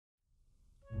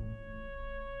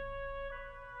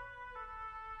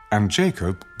And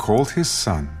Jacob called his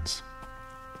sons.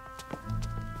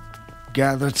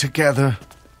 Gather together,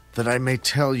 that I may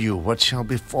tell you what shall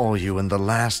befall you in the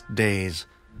last days.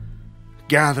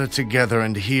 Gather together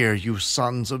and hear, you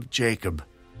sons of Jacob,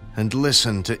 and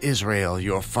listen to Israel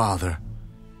your father.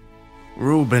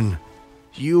 Reuben,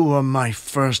 you are my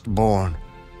firstborn,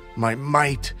 my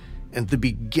might and the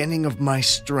beginning of my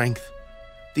strength,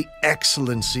 the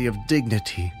excellency of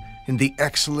dignity and the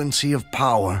excellency of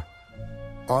power.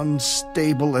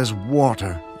 Unstable as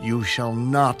water, you shall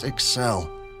not excel,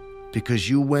 because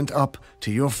you went up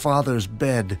to your father's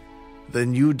bed,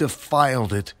 then you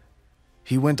defiled it.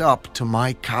 He went up to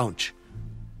my couch.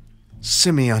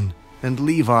 Simeon and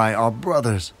Levi are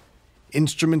brothers.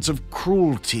 Instruments of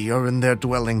cruelty are in their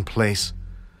dwelling place.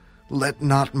 Let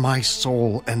not my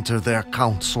soul enter their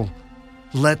council.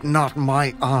 Let not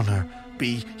my honor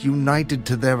be united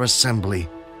to their assembly.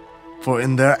 For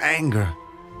in their anger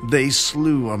they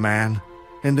slew a man,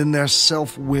 and in their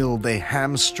self-will they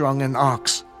hamstrung an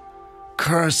ox.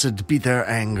 Cursed be their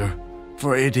anger,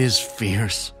 for it is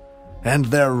fierce, and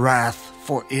their wrath,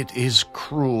 for it is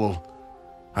cruel.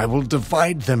 I will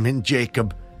divide them in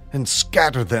Jacob, and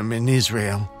scatter them in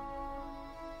Israel.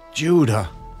 Judah,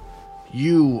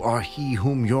 you are he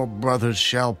whom your brothers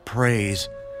shall praise.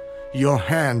 Your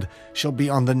hand shall be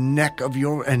on the neck of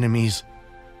your enemies.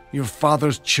 Your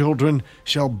father's children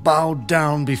shall bow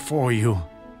down before you.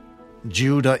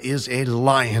 Judah is a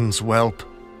lion's whelp.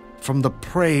 From the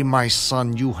prey, my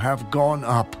son, you have gone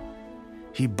up.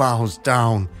 He bows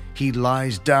down, he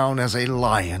lies down as a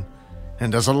lion,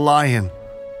 and as a lion,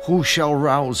 who shall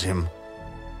rouse him?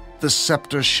 The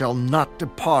scepter shall not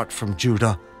depart from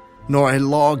Judah, nor a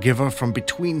lawgiver from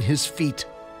between his feet,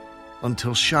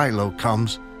 until Shiloh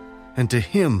comes, and to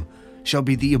him shall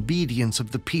be the obedience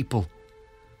of the people,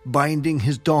 binding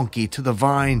his donkey to the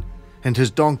vine, and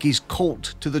his donkey's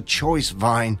colt to the choice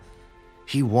vine.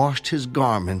 He washed his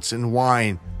garments in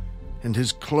wine, and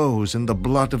his clothes in the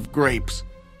blood of grapes.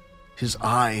 His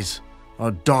eyes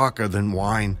are darker than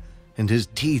wine, and his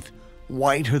teeth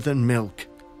whiter than milk.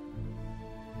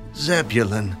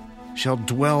 Zebulun shall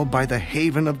dwell by the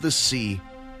haven of the sea.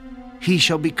 He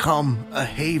shall become a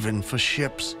haven for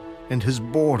ships, and his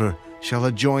border shall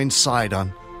adjoin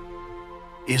Sidon.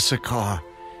 Issachar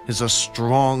is a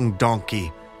strong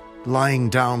donkey. Lying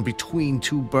down between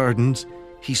two burdens,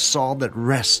 he saw that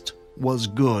rest was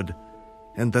good,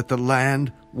 and that the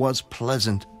land was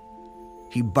pleasant.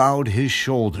 He bowed his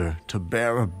shoulder to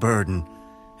bear a burden,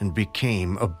 and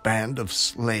became a band of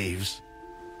slaves.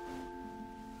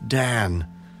 Dan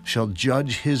shall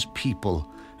judge his people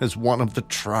as one of the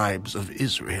tribes of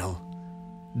Israel.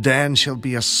 Dan shall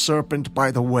be a serpent by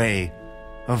the way,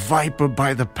 a viper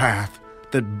by the path,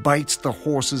 that bites the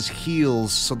horse's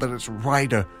heels so that its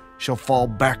rider shall fall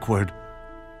backward.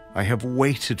 I have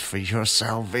waited for your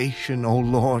salvation, O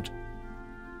Lord.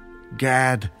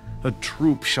 Gad, a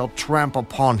troop shall tramp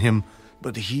upon him,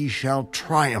 but he shall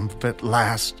triumph at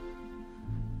last.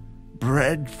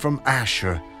 Bread from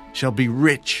Asher shall be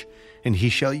rich, and he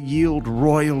shall yield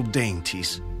royal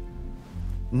dainties.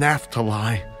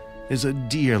 Naphtali is a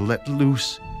deer let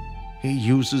loose. He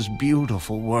uses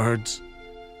beautiful words.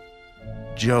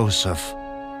 Joseph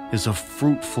is a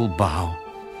fruitful bough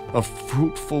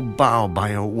by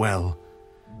a well.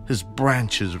 His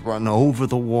branches run over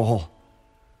the wall.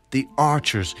 The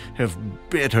archers have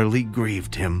bitterly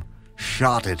grieved him,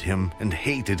 shot at him, and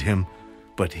hated him,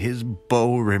 but his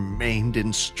bow remained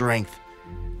in strength,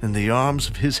 and the arms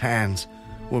of his hands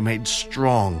were made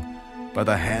strong by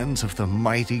the hands of the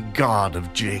mighty God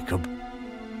of Jacob.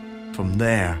 From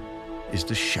there is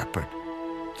the shepherd,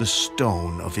 the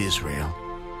stone of Israel.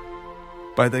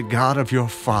 By the God of your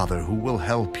father who will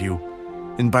help you,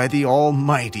 and by the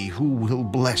Almighty who will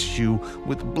bless you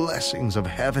with blessings of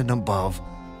heaven above,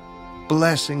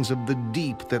 blessings of the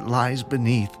deep that lies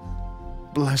beneath,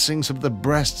 blessings of the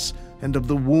breasts and of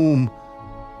the womb.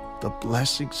 The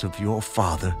blessings of your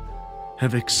father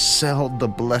have excelled the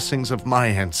blessings of my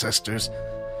ancestors,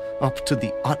 up to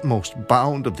the utmost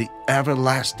bound of the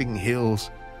everlasting hills.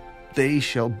 They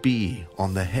shall be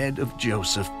on the head of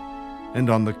Joseph, and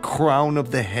on the crown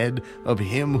of the head of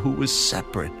him who was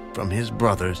separate from his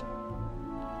brothers.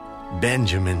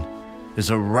 Benjamin is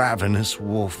a ravenous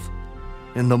wolf.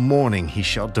 In the morning he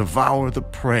shall devour the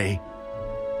prey,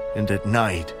 and at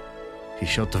night he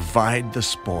shall divide the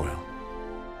spoil.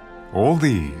 All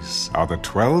these are the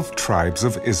 12 tribes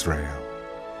of Israel,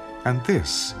 and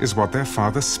this is what their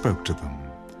father spoke to them.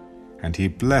 And he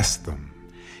blessed them.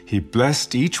 He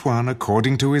blessed each one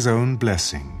according to his own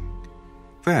blessing.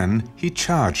 Then he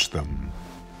charged them,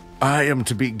 I am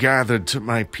to be gathered to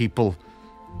my people.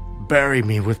 bury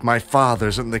me with my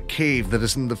fathers in the cave that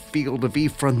is in the field of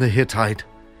Ephron the Hittite,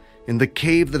 in the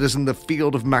cave that is in the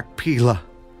field of Machpelah,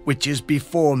 which is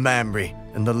before Mamre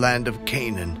in the land of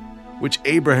Canaan, which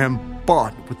Abraham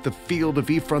bought with the field of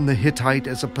Ephron the Hittite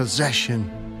as a possession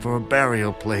for a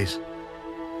burial place.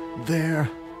 There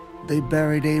they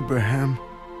buried Abraham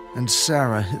and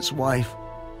Sarah his wife.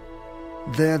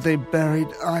 There they buried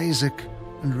Isaac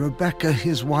and Rebekah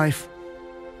his wife.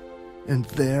 And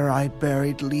there I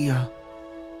buried Leah.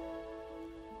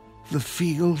 The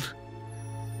field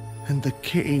and the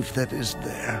cave that is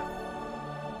there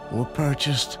were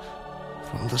purchased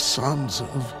from the sons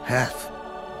of Heth.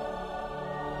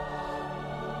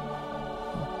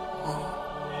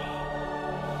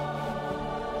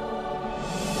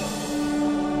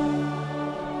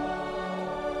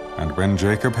 And when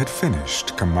Jacob had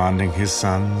finished commanding his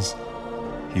sons,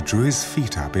 he drew his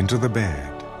feet up into the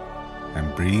bed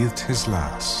and breathed his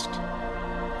last,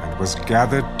 and was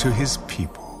gathered to his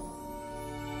people.